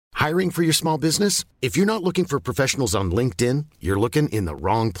Hiring for your small business? If you're not looking for professionals on LinkedIn, you're looking in the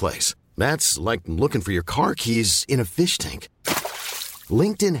wrong place. That's like looking for your car keys in a fish tank.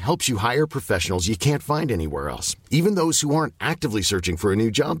 LinkedIn helps you hire professionals you can't find anywhere else, even those who aren't actively searching for a new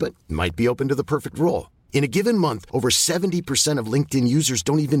job but might be open to the perfect role. In a given month, over 70% of LinkedIn users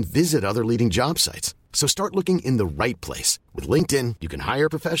don't even visit other leading job sites. So start looking in the right place. With LinkedIn, you can hire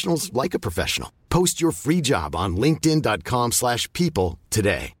professionals like a professional. Post your free job on linkedin.com/people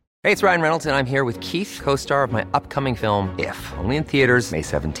today. Hey, it's Ryan Reynolds, and I'm here with Keith, co-star of my upcoming film, If, only in theaters May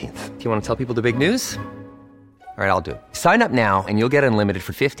 17th. Do you want to tell people the big news? All right, I'll do it. Sign up now and you'll get unlimited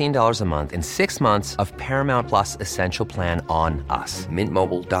for $15 a month and 6 months of Paramount Plus Essential Plan on us.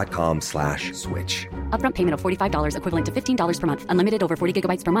 MintMobile.com/switch. Upfront payment of $45 equivalent to $15 per month. Unlimited over 40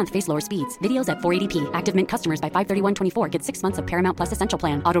 gigabytes per month. Face lower speeds. Videos at 480p. Active Mint customers by 531.24 get 6 months of Paramount Plus Essential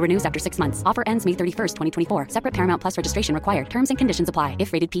Plan. Auto renews after 6 months. Offer ends May 31st, 2024. Separate Paramount Plus registration required. Terms and conditions apply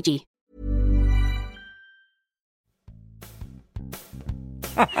if rated PG.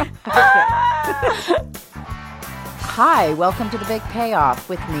 Hi, welcome to The Big Payoff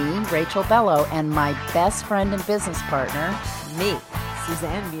with me, Rachel Bello, and my best friend and business partner, me,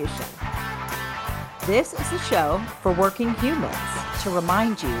 Suzanne Mushin. This is a show for working humans to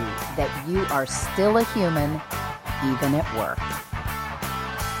remind you that you are still a human, even at work.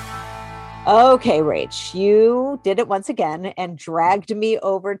 Okay, Rach, you did it once again and dragged me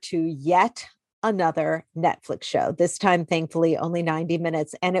over to yet another Netflix show. This time, thankfully, only 90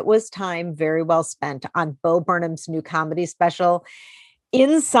 minutes. And it was time very well spent on Bo Burnham's new comedy special,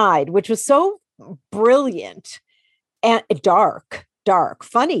 Inside, which was so brilliant and dark,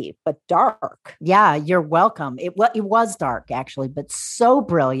 funny, but dark. Yeah, you're welcome. It was dark, actually, but so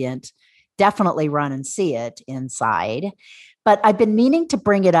brilliant. Definitely run and see it, Inside. But I've been meaning to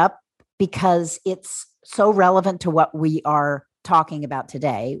bring it up because it's so relevant to what we are talking about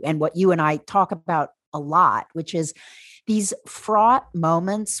today and what you and I talk about a lot, which is these fraught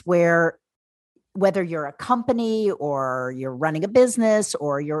moments where whether you're a company or you're running a business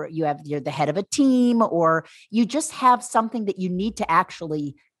or you're the head of a team or you just have something that you need to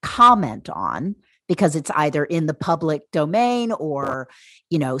actually comment on because it's either in the public domain or,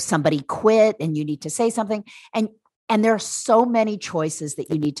 somebody quit and you need to say something. And there are so many choices that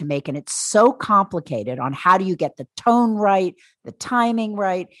you need to make, and it's so complicated on how do you get the tone right, the timing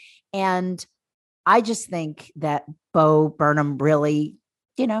right. And I just think that Bo Burnham really,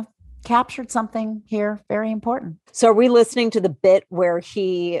 captured something here very important. So are we listening to the bit where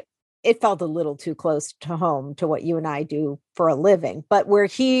it felt a little too close to home to what you and I do for a living, but where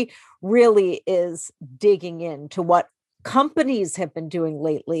he really is digging into what companies have been doing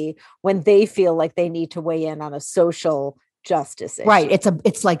lately when they feel like they need to weigh in on a social justice issue. Right.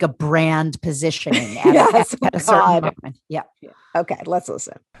 It's like a brand positioning at, yes, at a certain moment. Yeah. Okay, let's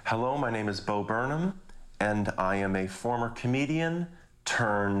listen. Hello, my name is Bo Burnham, and I am a former comedian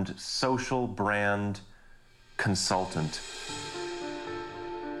turned social brand consultant.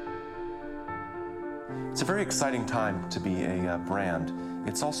 It's a very exciting time to be a brand.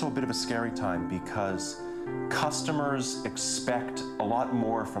 It's also a bit of a scary time because customers expect a lot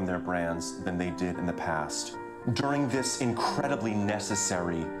more from their brands than they did in the past. During this incredibly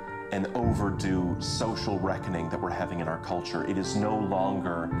necessary and overdue social reckoning that we're having in our culture, it is no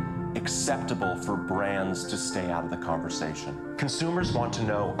longer acceptable for brands to stay out of the conversation. Consumers want to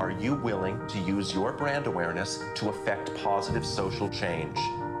know, are you willing to use your brand awareness to affect positive social change,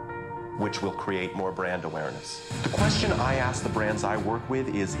 which will create more brand awareness? The question I ask the brands I work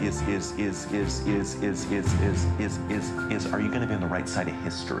with is, are you going to be on the right side of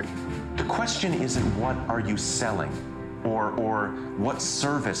history? The question isn't what are you selling or what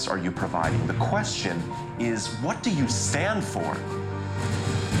service are you providing? The question is, what do you stand for?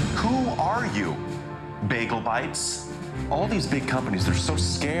 Who are you? Bagel Bites? All these big companies, they're so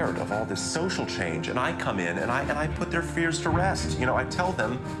scared of all this social change, and I come in and I put their fears to rest. I tell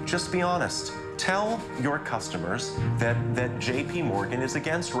them, just be honest. Tell your customers that JP Morgan is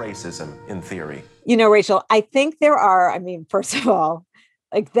against racism in theory. Rachel, I think there are, first of all,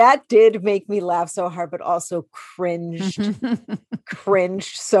 like that did make me laugh so hard, but also cringed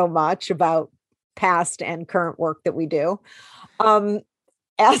so much about past and current work that we do.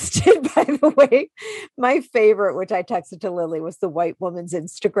 As did, by the way, my favorite, which I texted to Lily, was the white woman's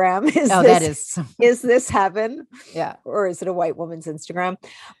Instagram. Is this heaven? Yeah. Or is it a white woman's Instagram?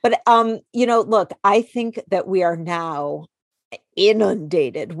 But, look, I think that we are now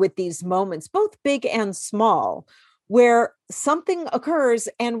inundated with these moments, both big and small, where something occurs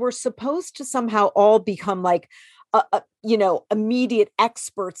and we're supposed to somehow all become like immediate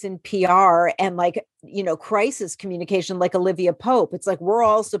experts in PR and like, crisis communication, like Olivia Pope. It's like, we're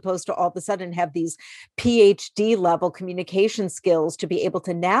all supposed to all of a sudden have these PhD level communication skills to be able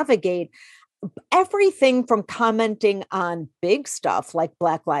to navigate everything from commenting on big stuff like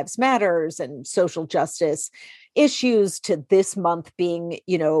Black Lives Matters and social justice issues to this month being,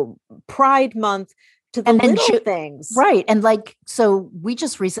 Pride Month, to the little things. Right. And like, so we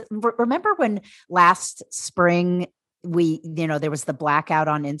just remember when last spring there was the blackout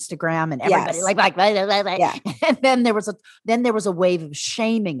on Instagram and everybody yes. And then there was a wave of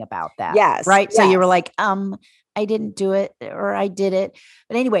shaming about that. Yes. Right. So you were like, I didn't do it, or I did it.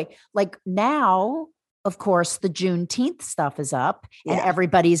 But anyway, like now, of course, the Juneteenth stuff is up and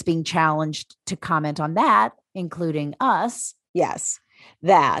everybody's being challenged to comment on that, including us. Yes,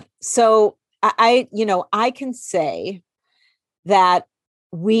 that. So I can say that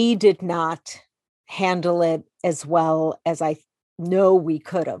we did not handle it as well as I know we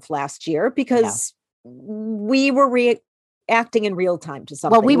could have last year because we were reacting in real time to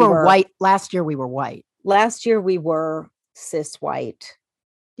something. Well, we were white. Last year we were white. Last year we were cis white.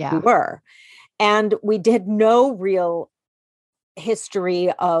 Yeah. We were. And we did no real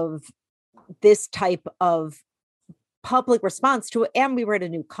history of this type of public response to it. And we were at a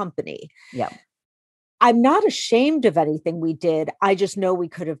new company. Yeah. I'm not ashamed of anything we did. I just know we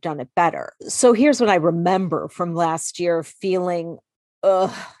could have done it better. So here's what I remember from last year, feeling,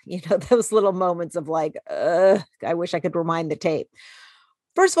 those little moments of like, I wish I could rewind the tape.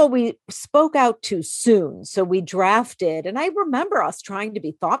 First of all, we spoke out too soon. So we drafted, and I remember us trying to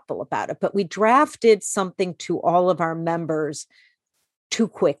be thoughtful about it, but we drafted something to all of our members too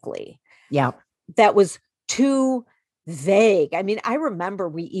quickly. Yeah. That was too vague. I mean, I remember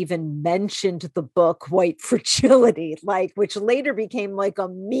we even mentioned the book White Fragility, which later became like a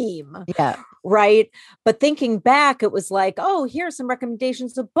meme. Yeah. Right. But thinking back, it was like, oh, here's some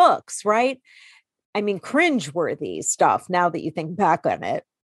recommendations of books, right? I mean, cringeworthy stuff now that you think back on it.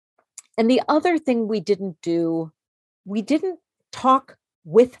 And the other thing we didn't do, we didn't talk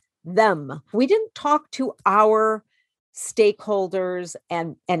with them. We didn't talk to our stakeholders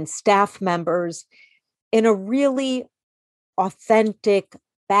and staff members in a really authentic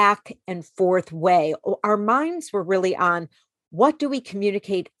back and forth way. Our minds were really on, what do we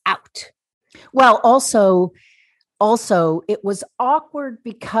communicate out? Well, also it was awkward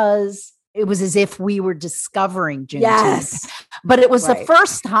because it was as if we were discovering Juneteenth. Yes. But it was the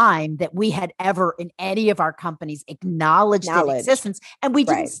first time that we had ever in any of our companies acknowledged its existence. And we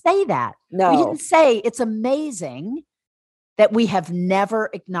didn't say that. No. We didn't say it's amazing that we have never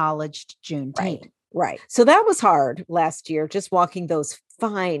acknowledged Juneteenth. Right. So that was hard last year, just walking those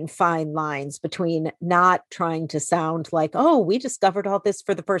fine lines between not trying to sound like, oh, we discovered all this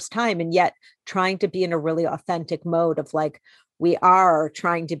for the first time, and yet trying to be in a really authentic mode of like, we are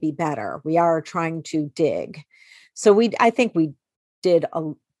trying to be better. We are trying to dig. So I think we did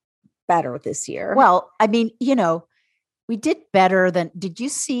better this year. Well, I mean, we did better than, did you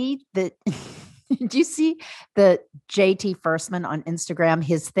see the JT Firstman on Instagram,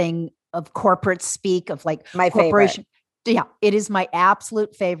 his thing of corporate speak of like my corporation? Favorite. Yeah, it is my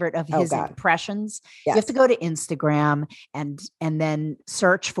absolute favorite of his impressions. Yes. You have to go to Instagram and then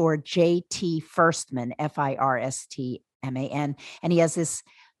search for JT Firstman, Firstman. And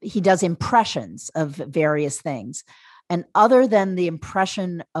he does impressions of various things. And other than the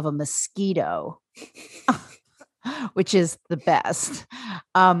impression of a mosquito, which is the best,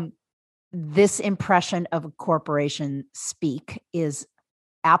 this impression of a corporation speak is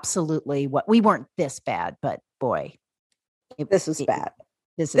absolutely what, we weren't this bad, but boy, this is bad.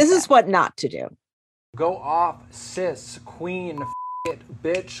 This is what not to do. Go off, cis, queen, it,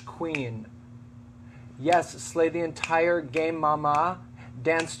 bitch, queen. Yes, slay the entire game, mama.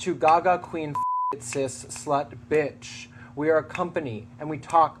 Dance to Gaga, queen, it, cis, slut, bitch. We are a company, and we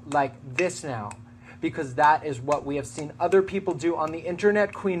talk like this now, because that is what we have seen other people do on the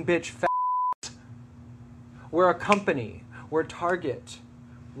internet, queen, bitch, We're a company. We're Target.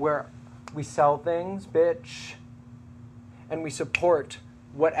 Where we sell things, bitch. And we support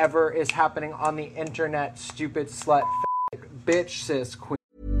whatever is happening on the internet, stupid slut, bitch, cis, queen.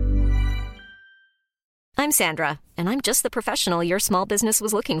 I'm Sandra, and I'm just the professional your small business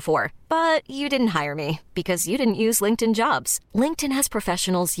was looking for. But you didn't hire me because you didn't use LinkedIn Jobs. LinkedIn has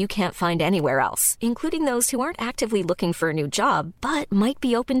professionals you can't find anywhere else, including those who aren't actively looking for a new job, but might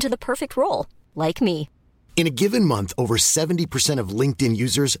be open to the perfect role, like me. In a given month, over 70% of LinkedIn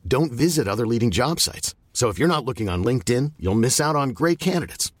users don't visit other leading job sites. So if you're not looking on LinkedIn, you'll miss out on great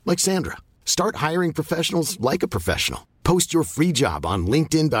candidates like Sandra. Start hiring professionals like a professional. Post your free job on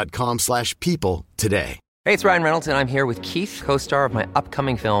linkedin.com/people today. Hey, it's Ryan Reynolds, and I'm here with Keith, co-star of my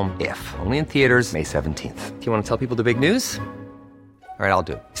upcoming film, If, only in theaters May 17th. Do you want to tell people the big news? All right, I'll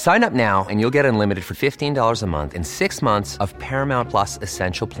do it. Sign up now and you'll get unlimited for $15 a month and 6 months of Paramount Plus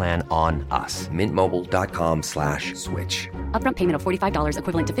Essential Plan on us. MintMobile.com/switch. Upfront payment of $45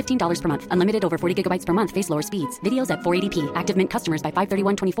 equivalent to $15 per month. Unlimited over 40 gigabytes per month. Face lower speeds. Videos at 480p. Active Mint customers by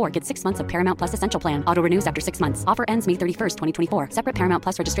 531.24 get 6 months of Paramount Plus Essential Plan. Auto renews after 6 months. Offer ends May 31st, 2024. Separate Paramount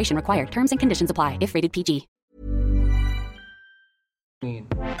Plus registration required. Terms and conditions apply if rated PG.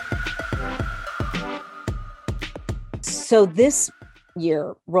 So this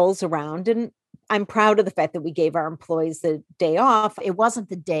year rolls around, and I'm proud of the fact that we gave our employees the day off. It wasn't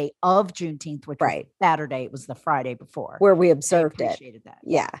the day of Juneteenth, which Right. was Saturday. It was the Friday before. Where we They observed it. appreciated that.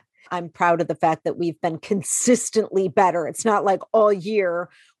 Yeah. I'm proud of the fact that we've been consistently better. It's not like all year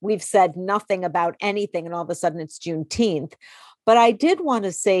we've said nothing about anything and all of a sudden it's Juneteenth. But I did want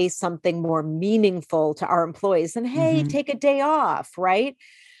to say something more meaningful to our employees and, hey, take a day off, right?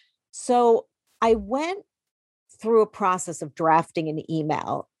 So I went through a process of drafting an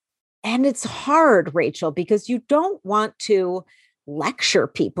email. And it's hard, Rachel, because you don't want to lecture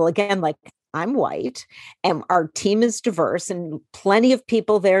people. Again, like, I'm white and our team is diverse and plenty of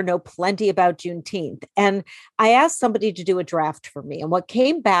people there know plenty about Juneteenth. And I asked somebody to do a draft for me, and what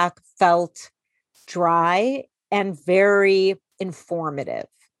came back felt dry and very informative.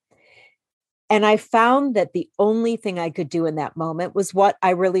 And I found that the only thing I could do in that moment was what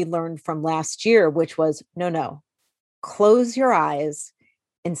I really learned from last year, which was, no, close your eyes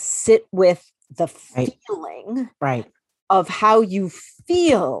and sit with the feeling of how you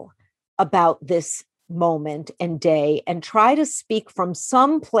feel about this moment and day, and try to speak from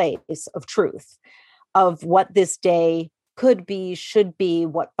some place of truth of what this day could be, should be,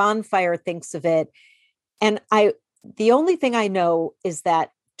 what Bonfire thinks of it. And the only thing I know is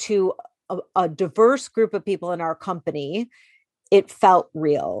that to a diverse group of people in our company, it felt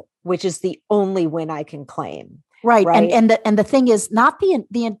real, which is the only win I can claim. Right. And the thing is, not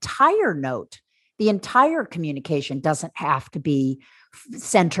the entire note, the entire communication doesn't have to be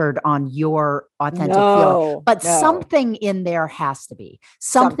centered on your authentic feeling, but something in there has to be.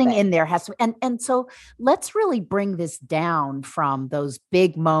 Something in there has to be. And so let's really bring this down from those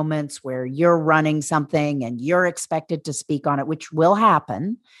big moments where you're running something and you're expected to speak on it, which will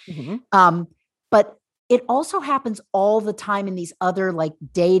happen. But it also happens all the time in these other like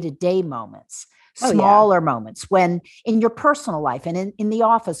day-to-day moments. Smaller moments when in your personal life and in the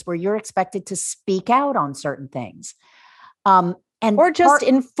office where you're expected to speak out on certain things. Or just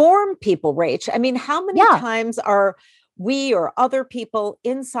inform people, Rach. I mean, how many times are we or other people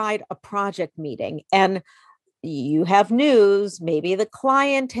inside a project meeting and you have news, maybe the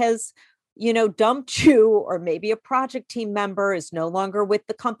client has, dumped you, or maybe a project team member is no longer with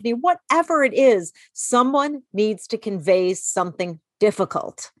the company, whatever it is, someone needs to convey something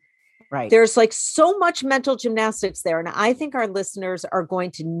difficult. Right. There's like so much mental gymnastics there. And I think our listeners are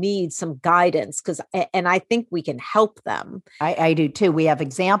going to need some guidance and I think we can help them. I do too. We have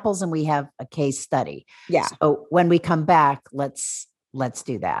examples and we have a case study. Yeah. So when we come back, let's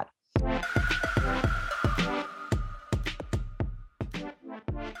do that.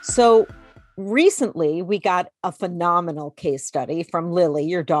 So recently we got a phenomenal case study from Lily,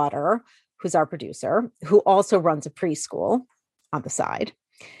 your daughter, who's our producer, who also runs a preschool on the side.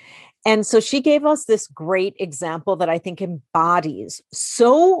 And so she gave us this great example that I think embodies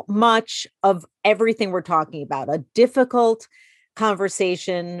so much of everything we're talking about: a difficult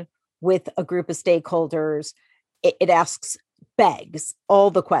conversation with a group of stakeholders. It begs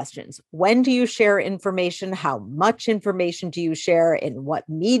all the questions. When do you share information? How much information do you share? In what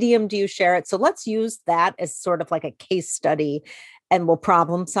medium do you share it? So let's use that as sort of like a case study and we'll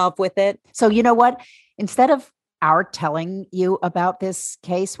problem solve with it. So you know what? Instead of our telling you about this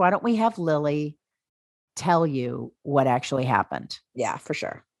case, why don't we have Lily tell you what actually happened? Yeah, for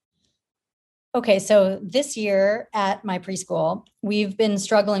sure. Okay, so this year at my preschool, we've been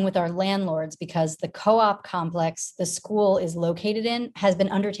struggling with our landlords because the co-op complex the school is located in has been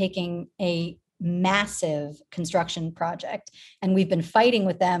undertaking a massive construction project. And we've been fighting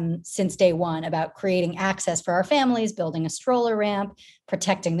with them since day one about creating access for our families, building a stroller ramp,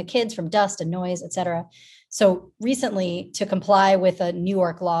 protecting the kids from dust and noise, et cetera. So recently, to comply with a New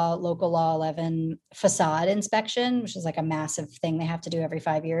York law, local law 11 facade inspection, which is like a massive thing they have to do every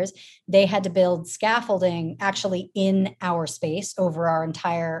 5 years, they had to build scaffolding actually in our space over our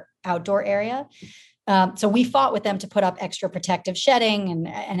entire outdoor area. So we fought with them to put up extra protective shedding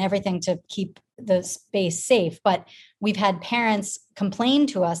and everything to keep the space safe. But we've had parents complain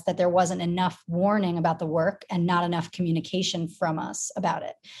to us that there wasn't enough warning about the work and not enough communication from us about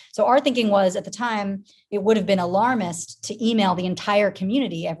it. So our thinking was, at the time, it would have been alarmist to email the entire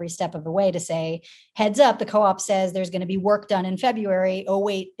community every step of the way to say, heads up, the co-op says there's going to be work done in February. Oh,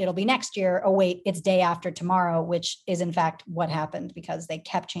 wait, it'll be next year. Oh, wait, it's day after tomorrow, which is in fact what happened, because they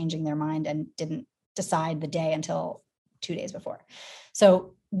kept changing their mind and didn't decide the day until 2 days before.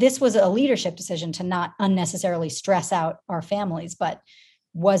 So this was a leadership decision to not unnecessarily stress out our families, but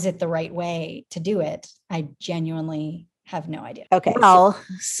was it the right way to do it? I genuinely have no idea. Okay. Well,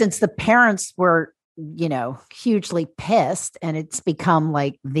 since the parents were, hugely pissed, and it's become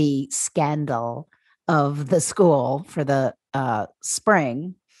like the scandal of the school for the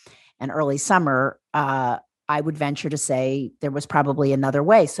spring and early summer, I would venture to say there was probably another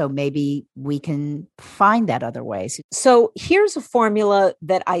way. So maybe we can find that other way. So here's a formula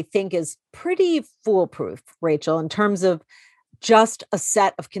that I think is pretty foolproof, Rachel, in terms of just a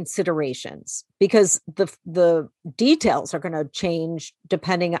set of considerations, because the details are going to change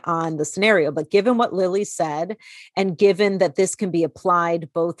depending on the scenario. But given what Lily said, and given that this can be applied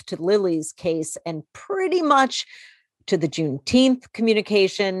both to Lily's case and pretty much to the Juneteenth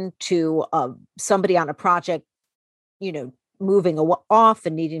communication, to somebody on a project, moving off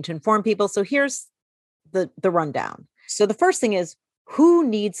and needing to inform people. So here's the rundown. So the first thing is, who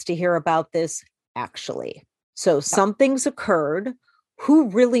needs to hear about this actually? So something's occurred. Who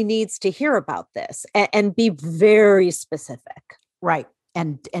really needs to hear about this? And be very specific. Right.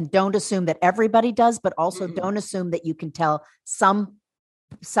 And don't assume that everybody does, but also don't assume that you can tell some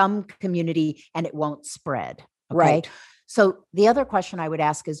community and it won't spread. Okay? Right. So the other question I would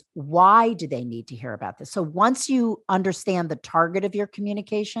ask is, why do they need to hear about this? So once you understand the target of your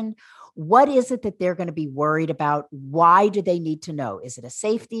communication, what is it that they're going to be worried about? Why do they need to know? Is it a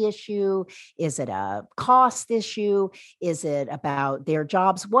safety issue? Is it a cost issue? Is it about their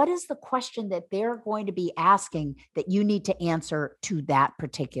jobs? What is the question that they're going to be asking that you need to answer to that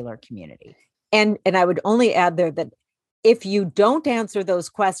particular community? And I would only add there that if you don't answer those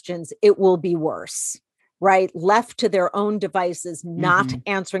questions, it will be worse. Right? Left to their own devices, not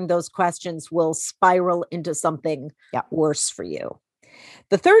answering those questions will spiral into something worse for you.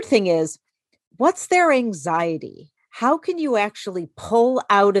 The third thing is, what's their anxiety? How can you actually pull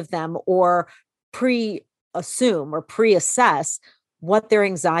out of them or pre-assume or pre-assess what their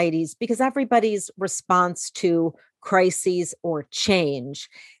anxieties, because everybody's response to crises or change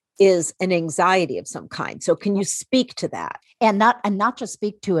is an anxiety of some kind. So can you speak to that? And not just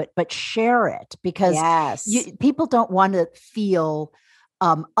speak to it, but share it, because people don't want to feel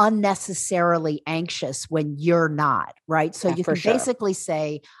unnecessarily anxious when you're not, right? So you can basically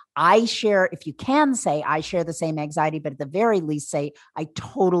say, if you can say, I share the same anxiety, but at the very least say, I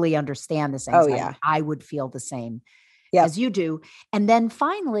totally understand this anxiety. Oh, yeah. I would feel the same as you do. And then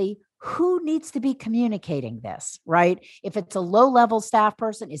finally, who needs to be communicating this, right? If it's a low-level staff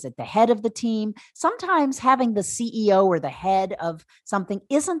person, is it the head of the team? Sometimes having the CEO or the head of something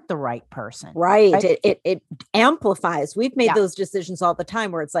isn't the right person. Right. It amplifies. We've made those decisions all the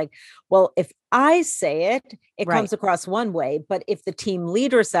time where it's like, well, if I say it, it comes across one way, but if the team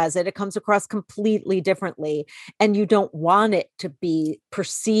leader says it, it comes across completely differently. And you don't want it to be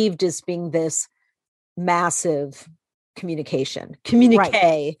perceived as being this massive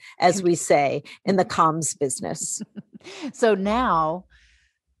communique, as we say in the comms business. So now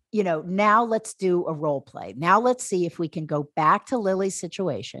let's do a role play. Now let's see if we can go back to Lily's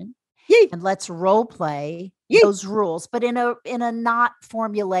situation and let's role play those rules, but in a not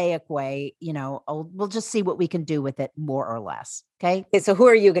formulaic way. We'll just see what we can do with it, more or less. Okay. So who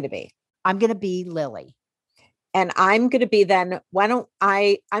are you going to be? I'm going to be Lily. And I'm going to be I'm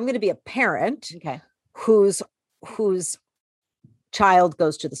going to be a parent whose child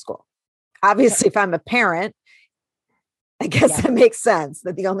goes to the school. Obviously, if I'm a parent, I guess that makes sense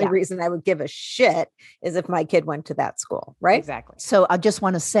that the only reason I would give a shit is if my kid went to that school, right? Exactly. So I just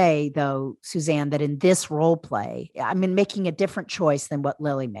want to say, though, Suzanne, that in this role play, I'm making a different choice than what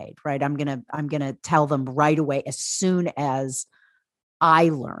Lily made, right? I'm gonna tell them right away as soon as I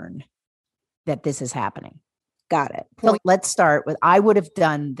learn that this is happening. Got it. So let's start with, I would have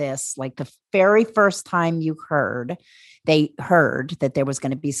done this like the very first time they heard that there was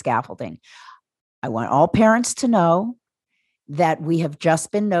going to be scaffolding. I want all parents to know that we have just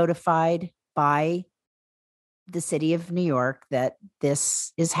been notified by the city of New York that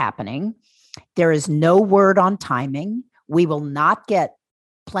this is happening. There is no word on timing. We will not get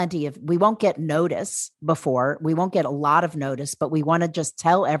we won't get notice before, we won't get a lot of notice, but we want to just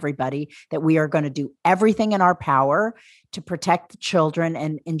tell everybody that we are going to do everything in our power to protect the children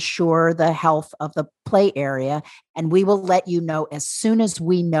and ensure the health of the play area. And we will let you know as soon as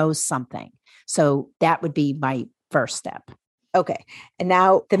we know something. So that would be my first step. Okay. And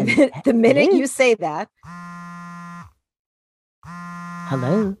now the minute you say that.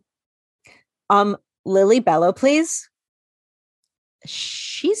 Hello. Lily Bello, please.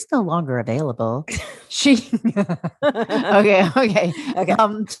 She's no longer available. Okay. She's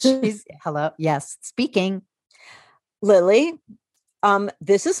hello. Yes, speaking. Lily,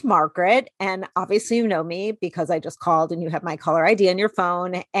 this is Margaret, and obviously you know me because I just called and you have my caller ID on your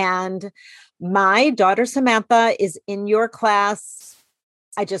phone. And my daughter Samantha is in your class.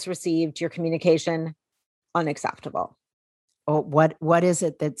 I just received your communication. Unacceptable. Oh, what is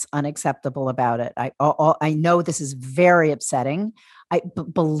it that's unacceptable about it? I know this is very upsetting.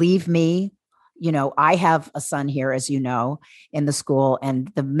 Believe me, I have a son here, as you know, in the school.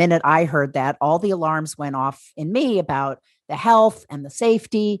 And the minute I heard that, all the alarms went off in me about the health and the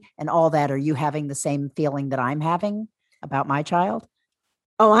safety and all that. Are you having the same feeling that I'm having about my child?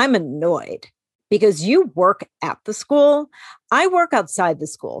 Oh, I'm annoyed because you work at the school. I work outside the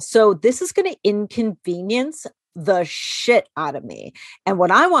school. So this is going to inconvenience the shit out of me. And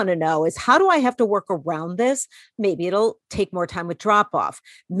what I want to know is, how do I have to work around this? Maybe it'll take more time with drop off.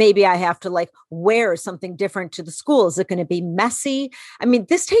 Maybe I have to wear something different to the school. Is it going to be messy? I mean,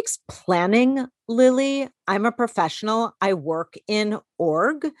 this takes planning, Lily. I'm a professional. I work in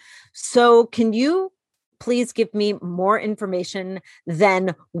org. So can you please give me more information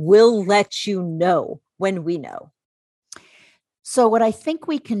than we'll let you know when we know? So what I think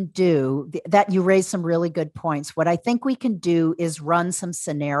we can do, that you raised some really good points. What I think we can do is run some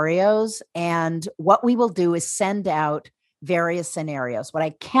scenarios. And what we will do is send out various scenarios. What I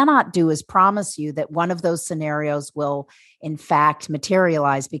cannot do is promise you that one of those scenarios will in fact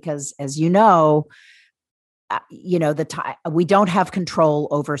materialize, because as you know, we don't have control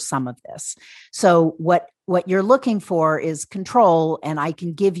over some of this. So what you're looking for is control, and I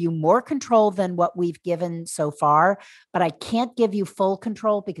can give you more control than what we've given so far, but I can't give you full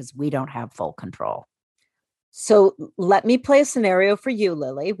control because we don't have full control. So let me play a scenario for you,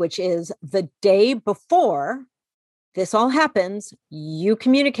 Lily, which is the day before this all happens, you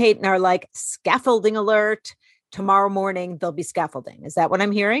communicate and are like, scaffolding alert. Tomorrow morning, there'll be scaffolding. Is that what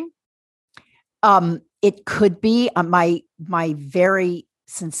I'm hearing? It could be. My very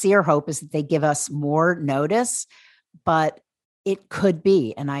sincere hope is that they give us more notice, but it could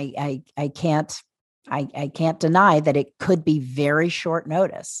be, and I can't deny that it could be very short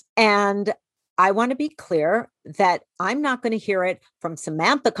notice. And I want to be clear that I'm not going to hear it from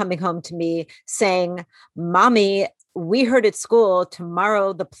Samantha coming home to me saying, "Mommy, we heard at school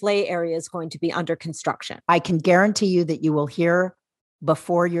tomorrow the play area is going to be under construction." I can guarantee you that you will hear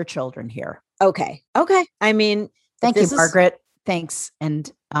before your children hear. Okay. I mean, thank you, Margaret. Thanks.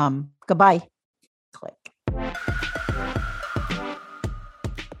 And goodbye. Click.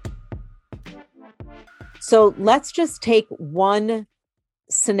 So let's just take one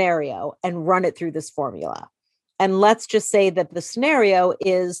scenario and run it through this formula. And let's just say that the scenario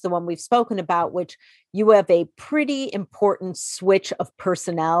is the one we've spoken about, which you have a pretty important switch of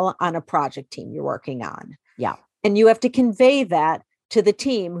personnel on a project team you're working on. Yeah. And you have to convey that to the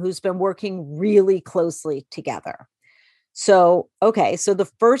team who's been working really closely together. So the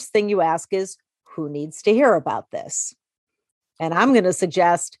first thing you ask is, who needs to hear about this? And I'm going to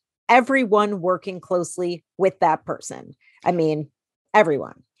suggest everyone working closely with that person. I mean,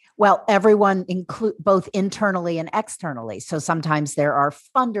 everyone. Well, everyone include both internally and externally. So sometimes there are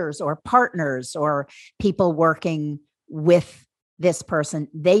funders or partners or people working with this person.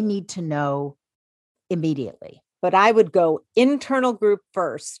 They need to know immediately. But I would go internal group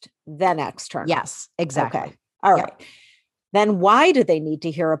first, then external. Yes, exactly. Okay. All right. Then why do they need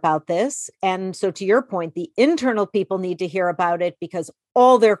to hear about this? And so to your point, the internal people need to hear about it because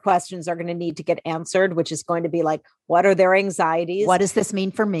all their questions are going to need to get answered, which is going to be like, what are their anxieties? What does this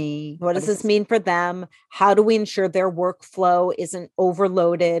mean for me? What does this mean for them? How do we ensure their workflow isn't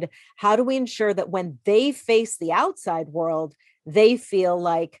overloaded? How do we ensure that when they face the outside world, they feel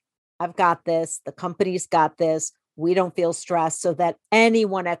like, I've got this, the company's got this, we don't feel stressed, so that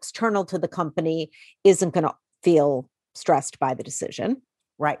anyone external to the company isn't going to feel stressed by the decision.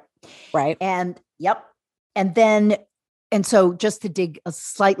 Right. And so just to dig a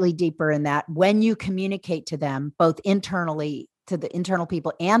slightly deeper in that, when you communicate to them, both internally to the internal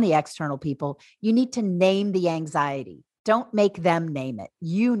people and the external people, you need to name the anxiety. Don't make them name it.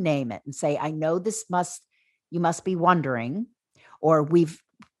 You name it and say, I know you must be wondering, or we've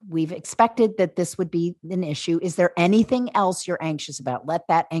we've expected that this would be an issue. Is there anything else you're anxious about? Let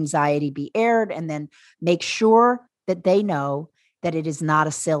that anxiety be aired, and then make sure that they know that it is not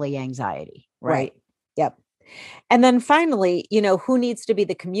a silly anxiety, right? Yep. And then finally, who needs to be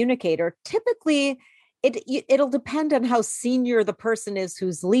the communicator? Typically, it'll depend on how senior the person is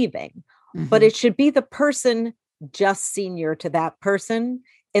who's leaving, but it should be the person just senior to that person,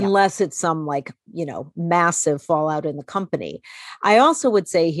 unless it's some massive fallout in the company. I also would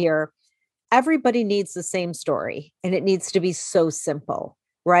say here, everybody needs the same story, and it needs to be so simple,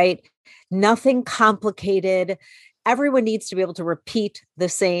 right? Nothing complicated. Everyone needs to be able to repeat the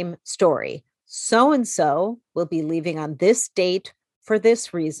same story. So-and-so will be leaving on this date for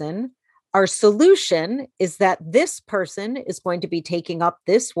this reason. Our solution is that this person is going to be taking up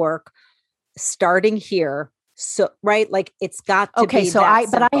this work starting here. So, right. It's got to be. So I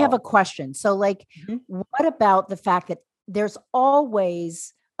have a question. So what about the fact that there's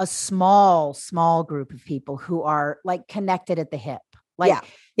always a small group of people who are connected at the hip?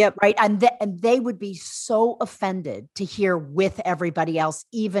 Yep. Right. And they would be so offended to hear with everybody else,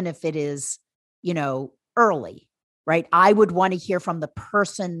 even if it is, early, right? I would want to hear from the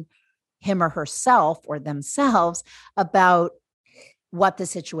person, him or herself or themselves, about what the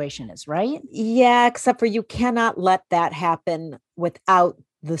situation is, right? Yeah. Except for you cannot let that happen without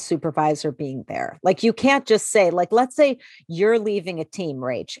the supervisor being there. You can't just say, let's say you're leaving a team,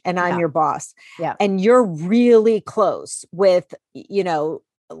 Rach, and I'm your boss. Yeah. And you're really close with,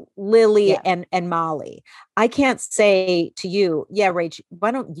 Lily and Molly. I can't say to you, Rach,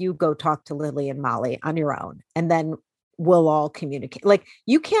 why don't you go talk to Lily and Molly on your own? And then we'll all communicate.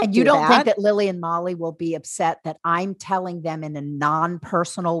 You can't. And you don't think that Lily and Molly will be upset that I'm telling them in a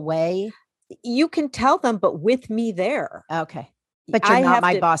non-personal way? You can tell them, but with me there. Okay. But you're not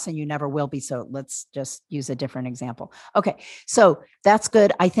my boss, and you never will be. So let's just use a different example. Okay. So that's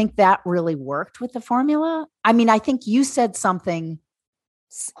good. I think that really worked with the formula. I mean, I think you said something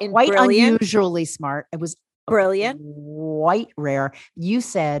quite unusually smart. It was brilliant, quite rare. You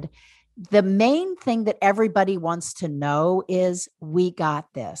said the main thing that everybody wants to know is we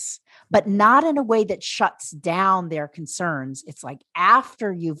got this, but not in a way that shuts down their concerns. It's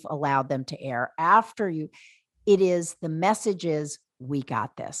after you've allowed them to air, the message is we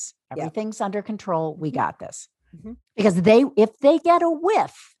got this. Everything's under control. We got this. Because if they get a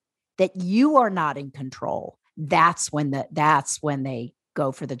whiff that you are not in control, that's when they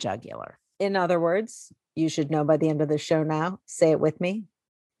go for the jugular. In other words, you should know by the end of the show now. Say it with me.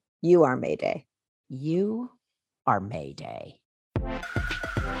 You are Mayday. You are Mayday.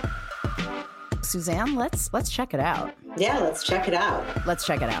 Suzanne, let's check it out. Yeah, let's check it out. Let's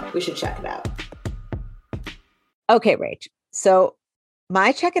check it out. We should check it out. Okay, Rach. So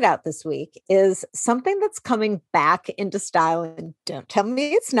my check it out this week is something that's coming back into style, and don't tell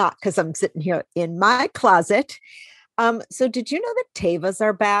me it's not, because I'm sitting here in my closet. So did you know that Tevas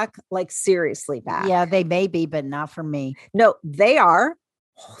are back? Seriously back? Yeah, they may be, but not for me. No, they are.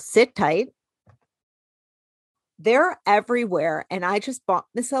 Sit tight. They're everywhere. And I just bought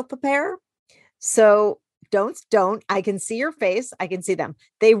myself a pair. So don't. I can see your face. I can see them.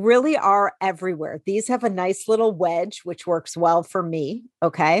 They really are everywhere. These have a nice little wedge, which works well for me.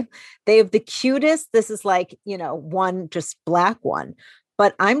 Okay. They have the cutest. This is one just black one.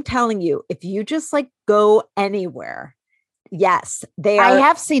 But I'm telling you, if you just go anywhere, yes, they are. I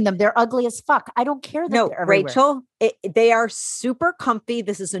have seen them. They're ugly as fuck. I don't care. That they're everywhere. Rachel, they are super comfy.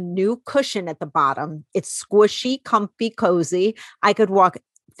 This is a new cushion at the bottom. It's squishy, comfy, cozy. I could walk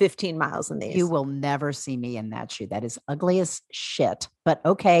 15 miles in these. You will never see me in that shoe. That is ugly as shit. But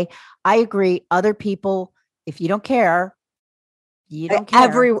okay, I agree. Other people, if you don't care, you don't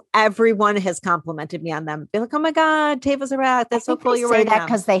care. Everyone has complimented me on them. Be like, oh my God, Tevas are back. That's so cool. You're right. That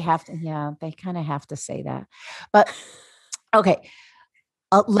because they have to. Yeah, they kind of have to say that. But okay,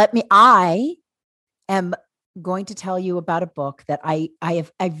 I am going to tell you about a book that I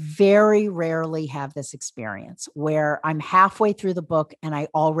very rarely have this experience where I'm halfway through the book and I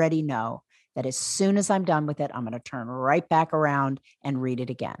already know that as soon as I'm done with it, I'm going to turn right back around and read it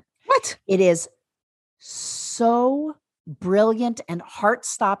again. What? It is so brilliant and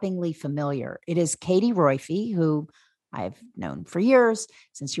heart-stoppingly familiar. It is Katie Roiphe, who I've known for years,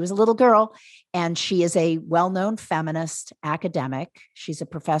 since she was a little girl, and she is a well-known feminist academic. She's a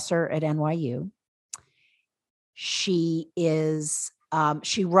professor at NYU. She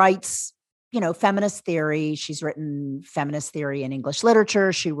writes, feminist theory. She's written feminist theory in English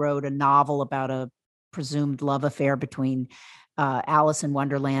literature. She wrote a novel about a presumed love affair between Alice in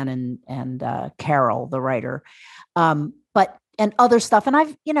Wonderland and Carol, the writer, and other stuff.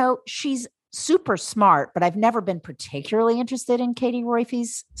 And she's super smart, but I've never been particularly interested in Katie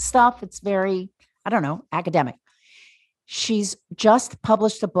Roiphe's stuff. It's very, I don't know, academic. She's just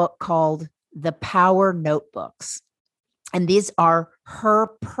published a book called The Power Notebooks. And these are her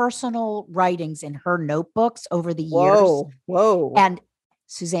personal writings in her notebooks over the years. Whoa. And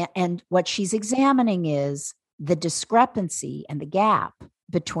Suzanne, and what she's examining is the discrepancy and the gap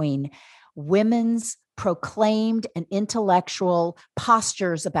between women's proclaimed and intellectual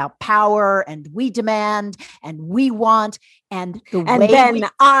postures about power and we demand and we want and the and way then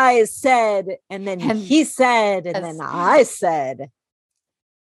I said, and then he said, and then I said.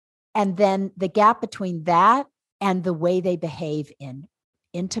 And then the gap between that and the way they behave in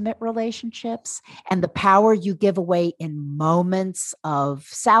intimate relationships and the power you give away in moments of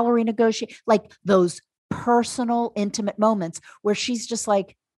salary negotiation, like those personal, intimate moments where she's just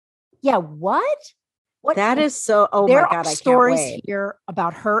like, yeah, what? That is so, oh there my God, are I stories can't wait. here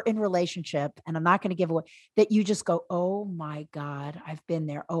about her in relationship, and I'm not going to give away, that you just go, oh my God, I've been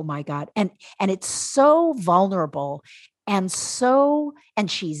there. Oh my God. And it's so vulnerable and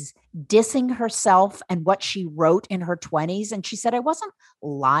she's dissing herself and what she wrote in her 20s. And she said, I wasn't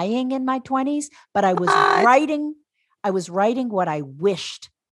lying in my 20s, but I was writing what I wished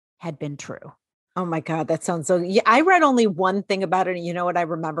had been true. Oh my God, that sounds so, yeah, I read only one thing about it. And you know what I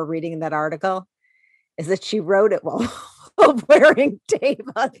remember reading in that article is that she wrote it while wearing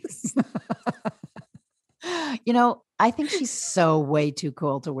Tevas. You know, I think she's so way too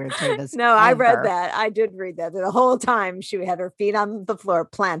cool to wear Tevas. No, I read that. I did read that. The whole time she had her feet on the floor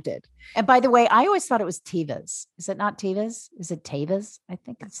planted. And by the way, I always thought it was Tevas. Is it not Tevas? Is it Tevas? I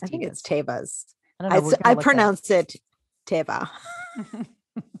think it's Tevas. I think it's Tevas. I don't know. I pronounce it Teva.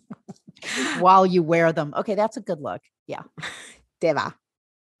 While you wear them. Okay, that's a good look. Yeah. Teva.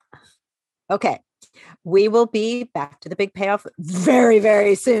 Okay. We will be back to the big payoff very,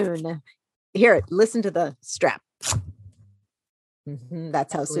 very soon. Here, listen to the strap.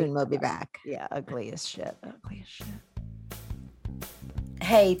 That's how soon we'll be back. Yeah, ugly as shit.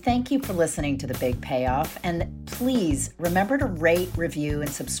 Hey, thank you for listening to The Big Payoff. And please remember to rate, review, and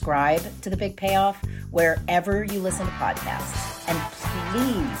subscribe to The Big Payoff wherever you listen to podcasts. And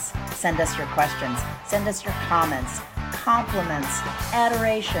please send us your questions. Send us your comments, compliments,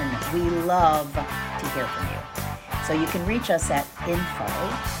 adoration. We love to hear from you. So you can reach us at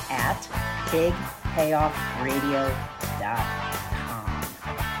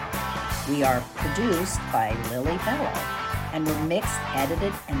info@bigpayoffradio.com. We are produced by Lily Bello, and we're mixed,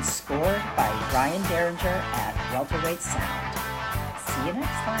 edited, and scored by Ryan Derringer at Welterweight Sound. See you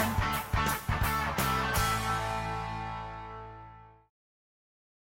next time.